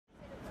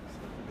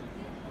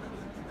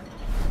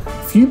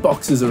Few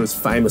boxes are as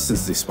famous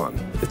as this one.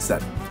 It's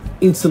that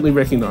instantly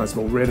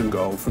recognisable red and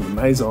gold from the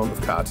Maison of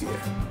Cartier.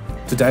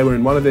 Today we're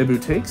in one of their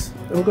boutiques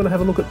and we're going to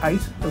have a look at 8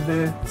 of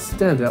their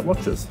standout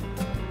watches.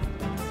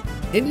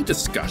 Any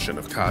discussion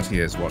of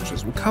Cartier's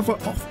watches will cover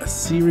off a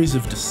series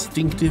of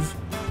distinctive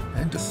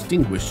and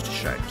distinguished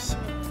shapes.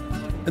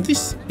 And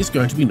this is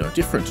going to be no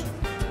different.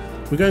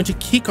 We're going to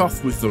kick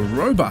off with the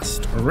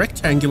robust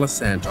rectangular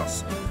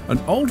Santos, an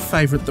old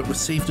favourite that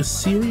received a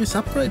serious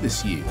upgrade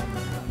this year.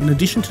 In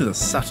addition to the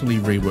subtly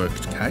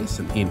reworked case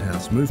and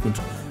in-house movement,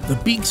 the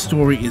big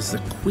story is the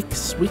quick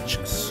switch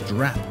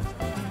strap.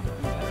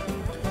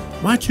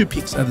 My 2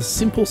 picks are the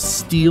simple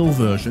steel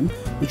version,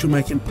 which will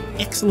make an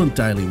excellent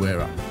daily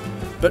wearer.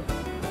 But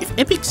if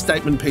epic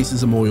statement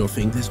pieces are more your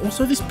thing, there's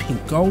also this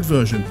pink gold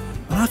version,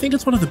 and I think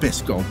it's one of the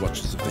best gold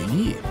watches of the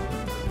year.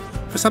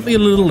 For something a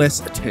little less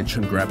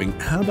attention-grabbing,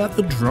 how about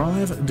the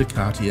Drive de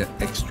Cartier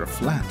Extra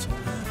Flat?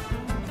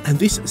 And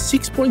this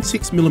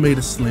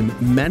 6.6mm slim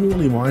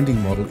manually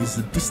winding model is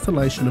the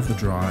distillation of the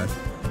Drive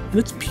in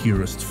its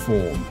purest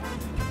form.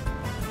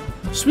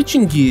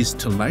 Switching gears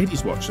to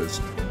ladies' watches,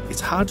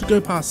 it's hard to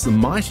go past the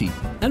mighty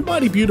and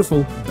mighty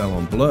beautiful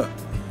Ballon Bleu.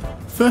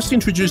 First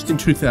introduced in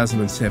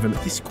 2007,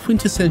 this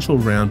quintessential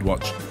round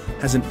watch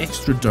has an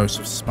extra dose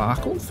of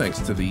sparkle thanks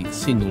to the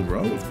single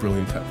row of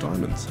brilliant cut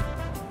diamonds.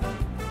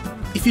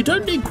 If you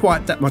don't need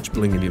quite that much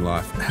bling in your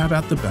life, how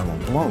about the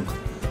Ballon Blanc?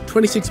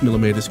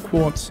 26mm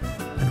quartz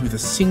and with a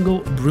single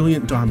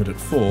brilliant diamond at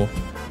 4,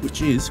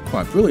 which is,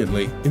 quite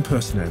brilliantly,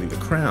 impersonating the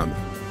crown.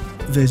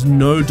 There's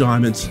no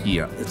diamonds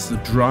here, it's the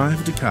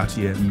Drive de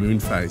Cartier moon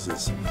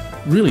phases.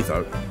 Really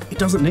though, it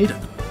doesn't need it.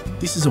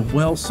 This is a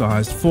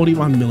well-sized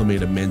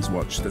 41mm men's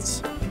watch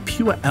that's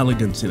pure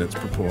elegance in its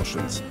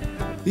proportions.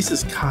 This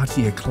is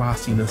Cartier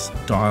classiness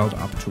dialed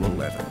up to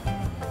 11.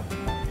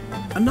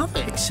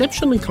 Another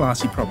exceptionally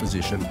classy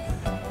proposition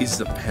is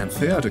the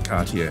Plinths de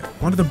Cartier,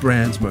 one of the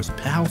brand's most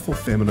powerful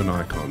feminine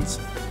icons.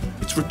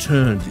 It's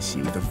returned this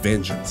year with a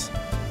vengeance.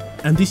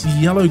 And this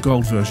yellow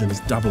gold version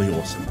is doubly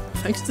awesome,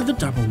 thanks to the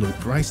double loop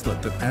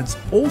bracelet that adds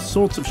all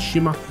sorts of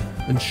shimmer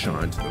and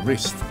shine to the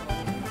wrist.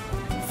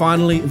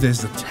 Finally,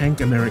 there's the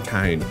Tank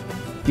Americaine.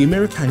 The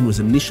Americaine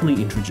was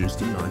initially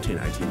introduced in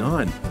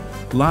 1989.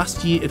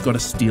 Last year it got a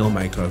steel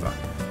makeover.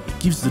 It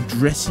gives the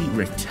dressy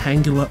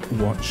rectangular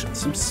watch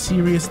some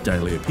serious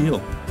daily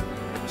appeal.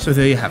 So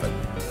there you have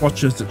it,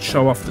 watches that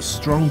show off the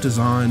strong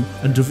design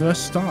and diverse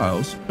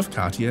styles of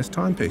Cartier's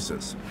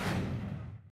timepieces.